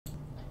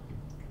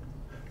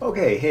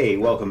Okay, hey,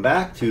 welcome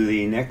back to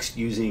the next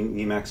using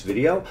Emacs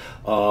video.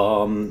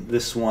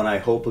 This one I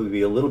hope will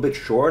be a little bit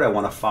short. I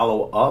want to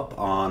follow up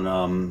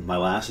on my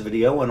last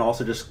video and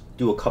also just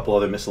do a couple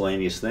other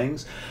miscellaneous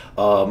things.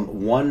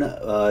 One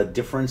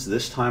difference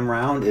this time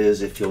around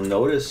is, if you'll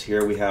notice,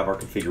 here we have our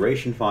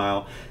configuration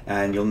file,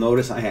 and you'll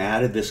notice I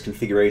added this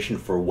configuration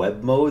for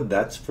web mode.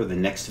 That's for the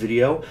next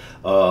video.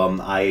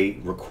 I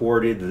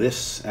recorded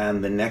this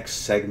and the next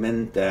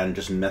segment and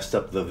just messed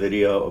up the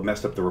video,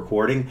 messed up the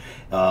recording.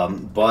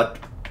 But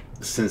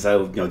since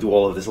I do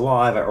all of this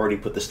live, I already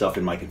put the stuff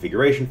in my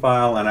configuration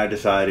file, and I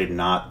decided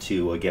not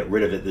to get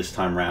rid of it this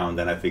time around.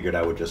 Then I figured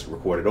I would just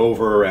record it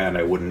over and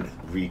I wouldn't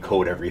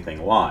recode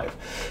everything live.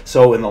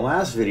 So in the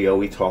last video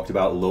we talked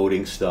about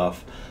loading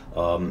stuff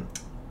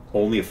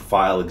only if a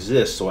file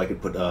exists, so I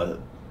could put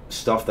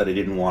stuff that I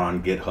didn't want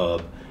on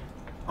GitHub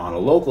on a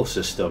local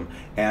system,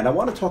 and I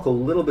want to talk a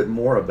little bit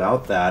more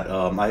about that.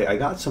 I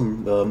got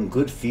some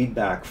good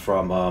feedback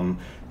from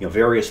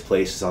various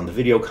places on the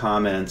video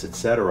comments,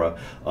 etc.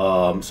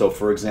 So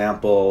for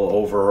example,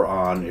 over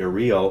on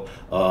Irreal,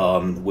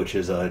 which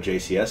is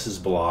JCS's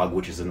blog,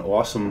 which is an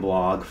awesome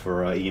blog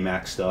for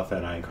Emacs stuff,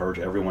 and I encourage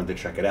everyone to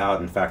check it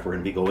out. In fact, we're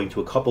going to be going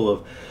to a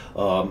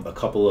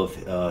couple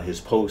of his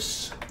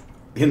posts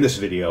in this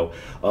video.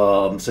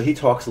 So he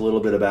talks a little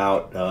bit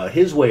about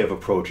his way of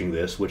approaching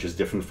this, which is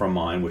different from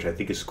mine, which I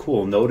think is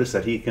cool. Notice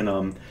that he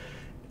can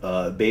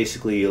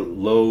basically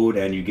load,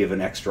 and you give an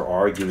extra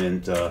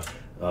argument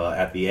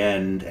at the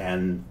end,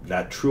 and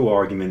that true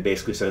argument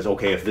basically says,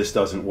 okay, if this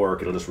doesn't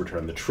work, it'll just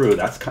return the true.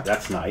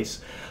 That's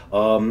nice.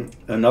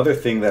 Another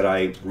thing that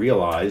I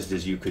realized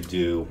is you could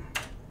do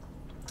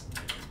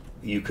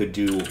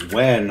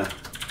when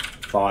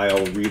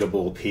file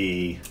readable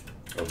p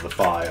of the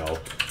file,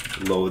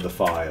 load the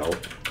file,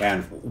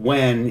 and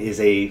when is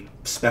a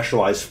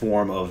specialized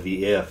form of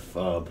the if,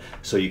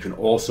 so you can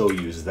also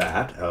use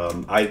that.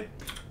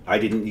 I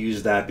didn't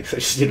use that because I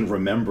just didn't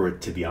remember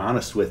it, to be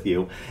honest with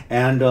you.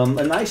 And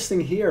a nice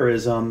thing here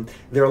is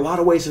there are a lot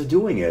of ways of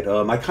doing it.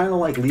 I kind of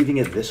like leaving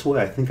it this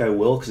way. I think I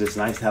will, because it's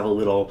nice to have a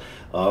little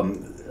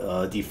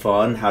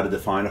defun how to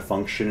define a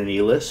function in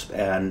eLisp,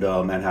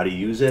 and how to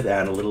use it,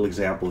 and a little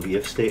example of the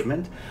if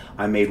statement.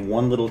 I made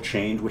one little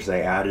change, which is I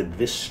added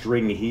this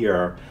string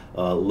here,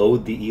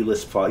 load the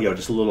eLisp file,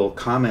 just a little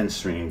comment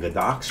string, the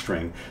doc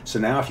string. So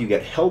now if you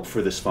get help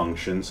for this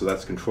function, so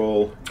that's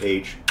Control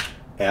H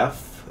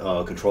F,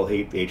 Control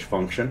H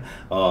function,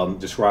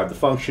 describe the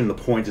function. The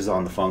point is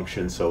on the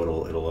function, so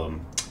it'll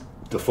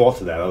default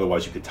to that.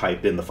 Otherwise, you could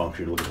type in the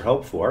function you're looking for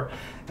help for,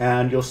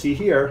 and you'll see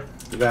here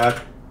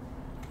that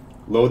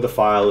load the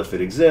file if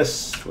it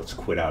exists. Let's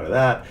quit out of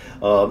that.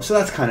 So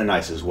that's kind of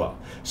nice as well.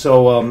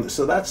 So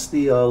so that's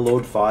the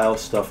load file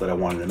stuff that I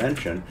wanted to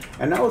mention.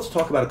 And now let's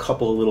talk about a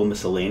couple of little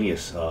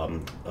miscellaneous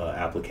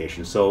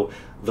applications. So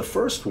the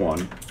first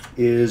one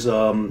is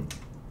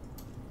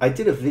I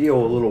did a video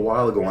a little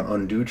while ago on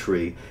undo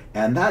tree,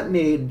 and that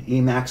made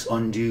Emacs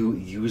undo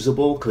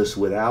usable, because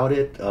without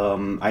it,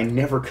 I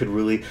never could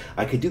really,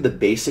 I could do the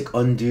basic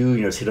undo,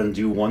 just hit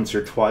undo once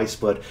or twice,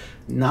 but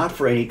not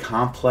for any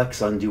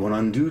complex undo. And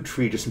undo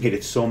tree just made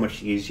it so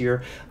much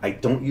easier. I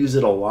don't use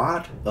it a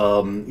lot,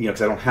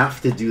 because I don't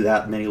have to do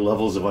that many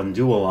levels of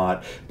undo a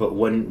lot, but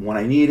when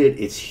I need it,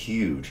 it's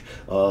huge.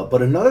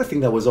 But another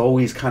thing that was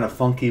always kind of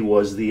funky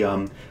was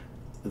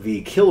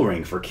the kill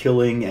ring for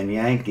killing and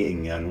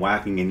yanking and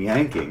whacking and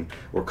yanking,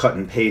 or cut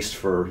and paste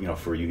for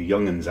for you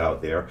youngins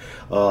out there.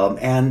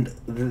 And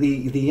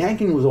the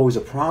yanking was always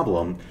a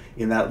problem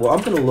in that, well,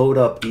 I'm going to load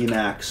up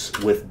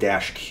Emacs with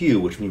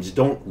 -Q, which means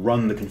don't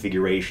run the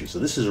configuration. So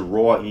this is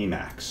raw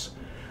Emacs.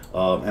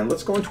 And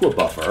let's go into a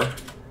buffer.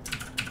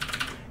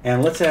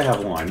 And let's say I have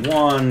line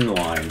 1,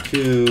 line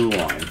 2,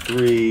 line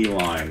 3,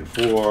 line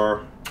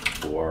 4,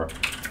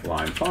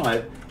 line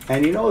 5.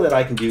 And you know that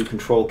I can do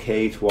Control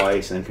K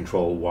twice and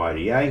Control Y to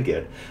yank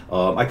it.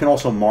 I can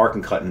also mark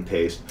and cut and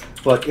paste.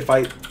 But if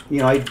I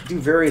do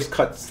various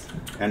cuts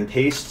and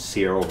pastes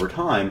here over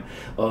time,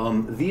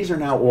 these are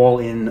now all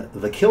in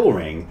the kill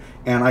ring,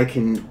 and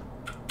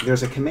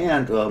there's a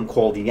command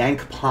called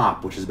yank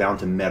pop, which is bound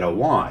to meta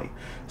Y.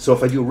 So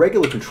if I do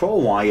regular Control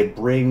Y, it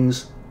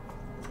brings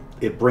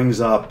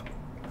up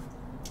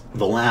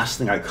the last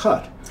thing I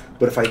cut.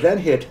 But if I then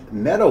hit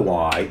meta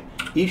Y,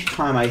 each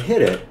time I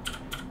hit it,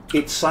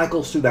 it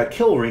cycles through that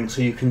kill ring,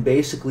 so you can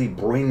basically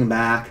bring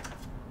back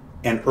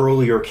an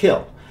earlier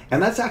kill.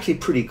 And that's actually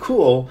pretty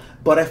cool,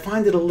 but I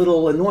find it a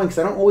little annoying because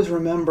I don't always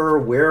remember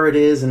where it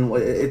is, and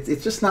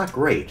it's just not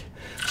great.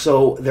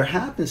 So there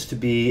happens to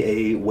be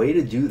a way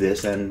to do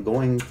this, and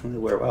going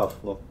where, well,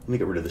 let me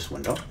get rid of this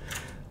window.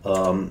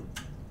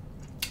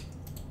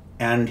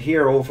 And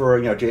here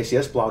over,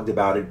 JCS blogged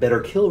about it,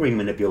 better kill ring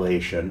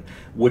manipulation,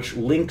 which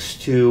links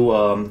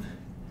to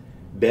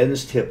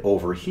Ben's tip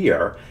over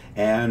here.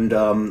 And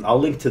I'll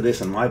link to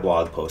this in my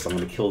blog post. I'm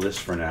going to kill this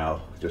for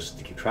now, just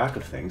to keep track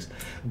of things.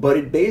 But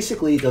it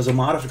basically does a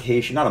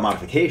modification, not a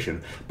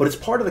modification, but it's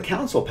part of the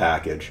console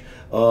package,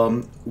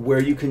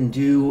 where you can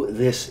do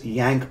this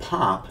yank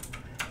pop.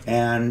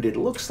 And it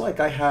looks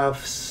like I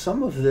have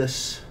some of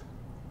this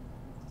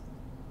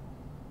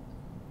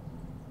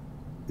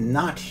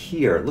not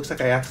here. It looks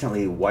like I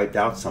accidentally wiped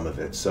out some of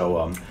it.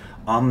 So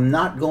I'm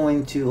not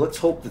going to, let's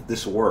hope that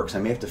this works. I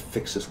may have to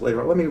fix this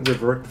later. Let me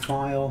revert the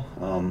file.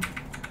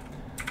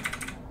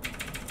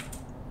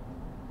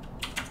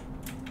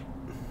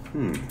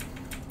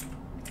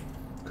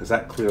 Because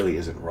that clearly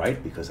isn't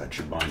right, because that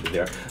should bind to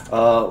there.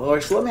 All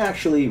right, so let me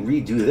actually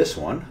redo this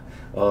one.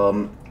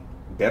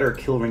 Better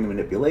kill ring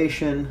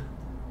manipulation.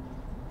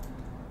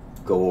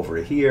 Go over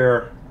to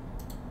here.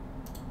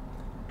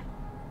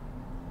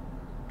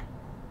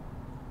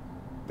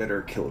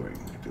 Better kill ring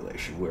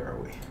manipulation. Where are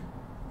we?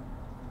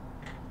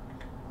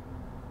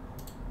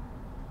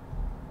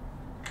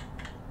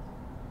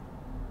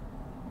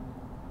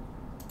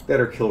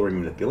 Better kill ring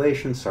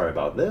manipulation. Sorry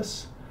about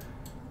this.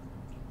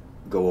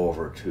 Go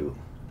over to.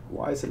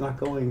 Why is it not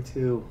going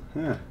to?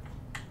 Huh.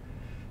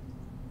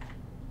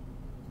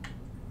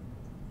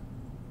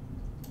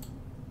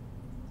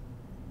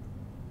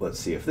 Let's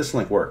see if this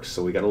link works.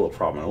 So we got a little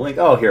problem in the link.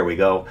 Oh, here we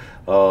go.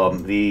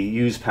 The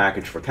use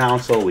package for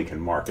console. We can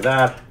mark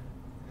that.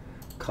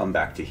 Come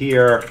back to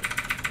here.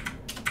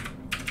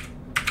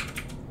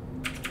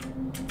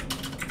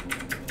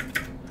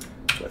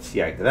 Let's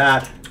yank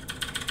that.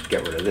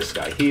 Get rid of this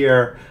guy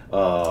here.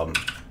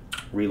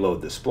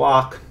 Reload this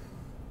block.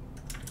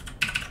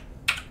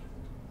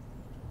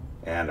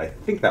 And I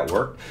think that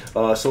worked.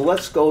 So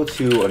let's go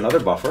to another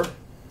buffer.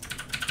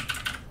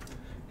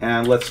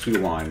 And let's do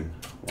line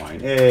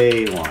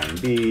A, line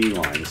B,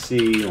 line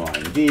C,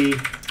 line D.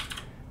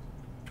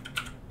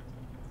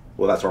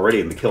 Well, that's already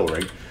in the kill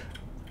ring.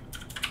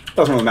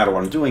 Doesn't really matter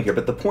what I'm doing here,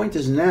 but the point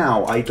is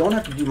now I don't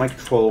have to do my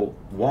Control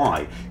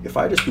Y. If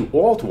I just do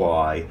Alt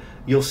Y,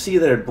 you'll see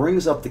that it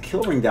brings up the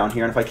kill ring down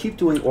here, and if I keep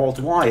doing Alt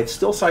Y, it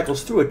still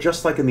cycles through it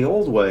just like in the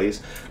old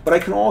ways, but I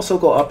can also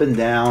go up and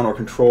down, or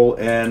Control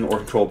N, or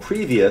Control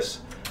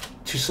Previous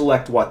to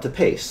select what to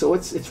paste. So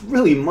it's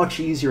really much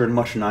easier and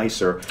much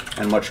nicer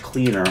and much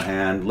cleaner.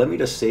 And let me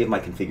just save my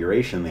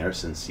configuration there,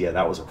 since, yeah,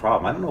 that was a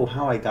problem. I don't know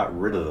how I got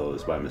rid of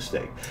those by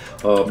mistake.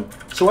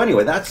 So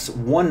anyway, that's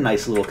one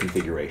nice little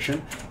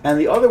configuration. And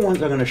the other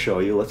ones I'm going to show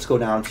you, let's go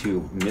down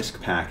to MISC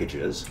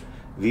packages.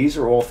 These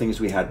are all things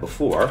we had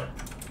before.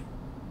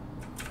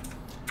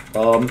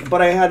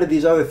 But I added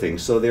these other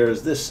things. So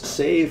there's this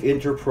save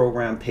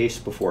interprogram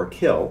paste before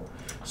kill.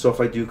 So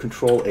if I do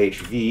Control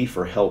HV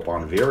for help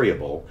on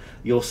variable,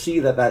 you'll see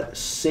that that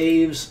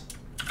saves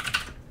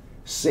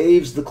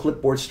the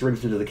clipboard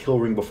strings into the kill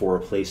ring before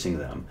replacing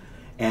them.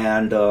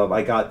 And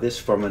I got this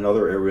from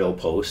another aerial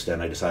post,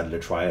 and I decided to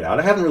try it out.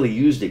 I haven't really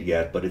used it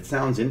yet, but it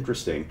sounds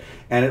interesting.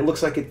 And it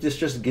looks like it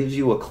just gives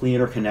you a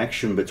cleaner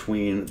connection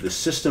between the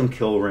system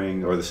kill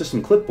ring, or the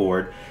system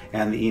clipboard,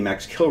 and the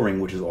Emacs kill ring,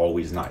 which is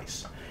always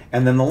nice.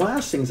 And then the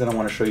last things that I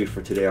want to show you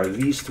for today are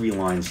these three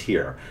lines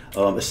here.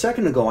 A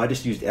second ago, I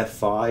just used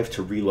F5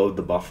 to reload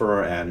the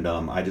buffer, and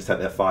I just have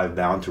F5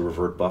 bound to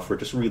revert buffer. It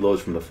just reloads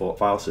from the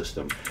file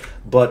system.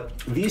 But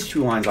these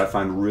two lines I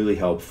find really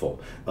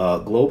helpful.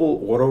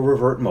 Global auto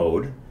revert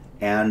mode,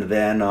 and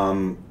then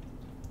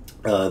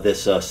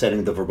this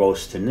setting the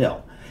verbose to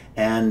nil.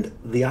 And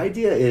the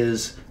idea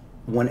is,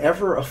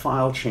 whenever a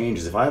file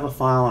changes, if I have a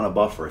file on a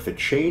buffer, if it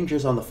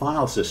changes on the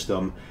file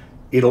system,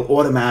 it'll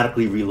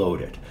automatically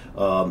reload it.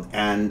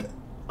 And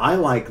I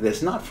like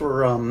this, not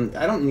for,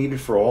 I don't need it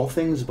for all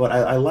things, but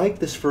I like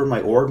this for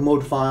my org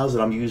mode files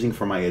that I'm using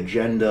for my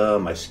agenda,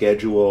 my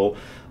schedule,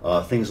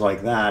 things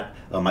like that,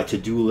 my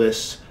to-do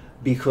lists,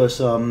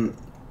 because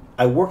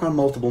I work on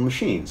multiple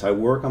machines. I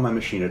work on my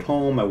machine at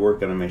home, I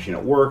work on a machine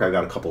at work, I've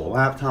got a couple of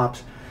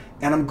laptops,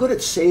 and I'm good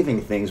at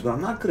saving things, but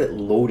I'm not good at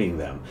loading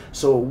them.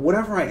 So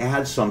whenever I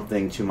add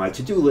something to my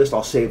to-do list,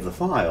 I'll save the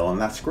file, and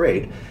that's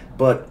great.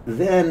 But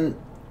then,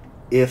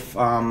 if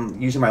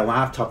I'm using my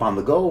laptop on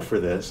the go for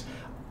this,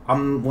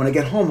 when I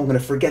get home, I'm going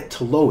to forget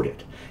to load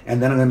it.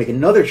 And then I'm going to make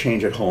another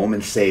change at home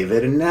and save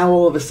it, and now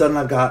all of a sudden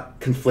I've got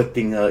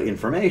conflicting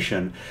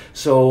information.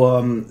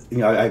 So you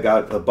know, I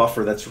got a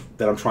buffer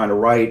that I'm trying to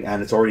write,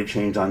 and it's already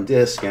changed on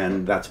disk,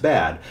 and that's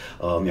bad.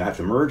 You know, I have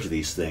to merge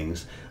these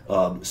things.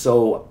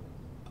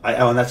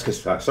 And that's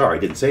because, sorry,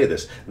 I didn't say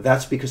this.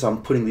 That's because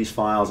I'm putting these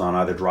files on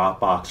either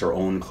Dropbox or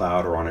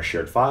OwnCloud or on a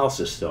shared file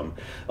system.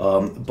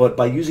 But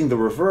by using the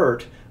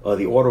revert,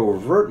 the auto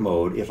revert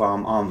mode, if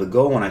I'm on the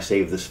go when I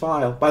save this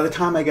file, by the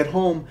time I get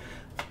home,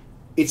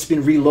 it's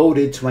been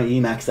reloaded to my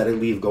Emacs that I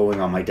leave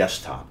going on my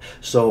desktop.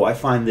 So I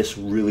find this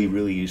really,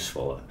 really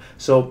useful.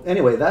 So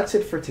anyway, that's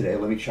it for today.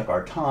 Let me check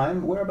our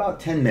time. We're about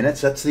 10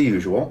 minutes, that's the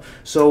usual.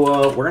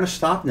 So we're going to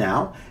stop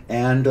now,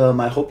 and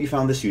I hope you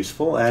found this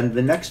useful. And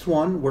the next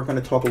one, we're going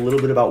to talk a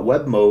little bit about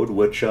web mode,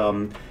 which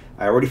I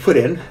already put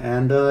in.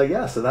 And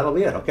yeah, so that'll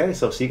be it. Okay,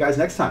 so see you guys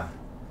next time.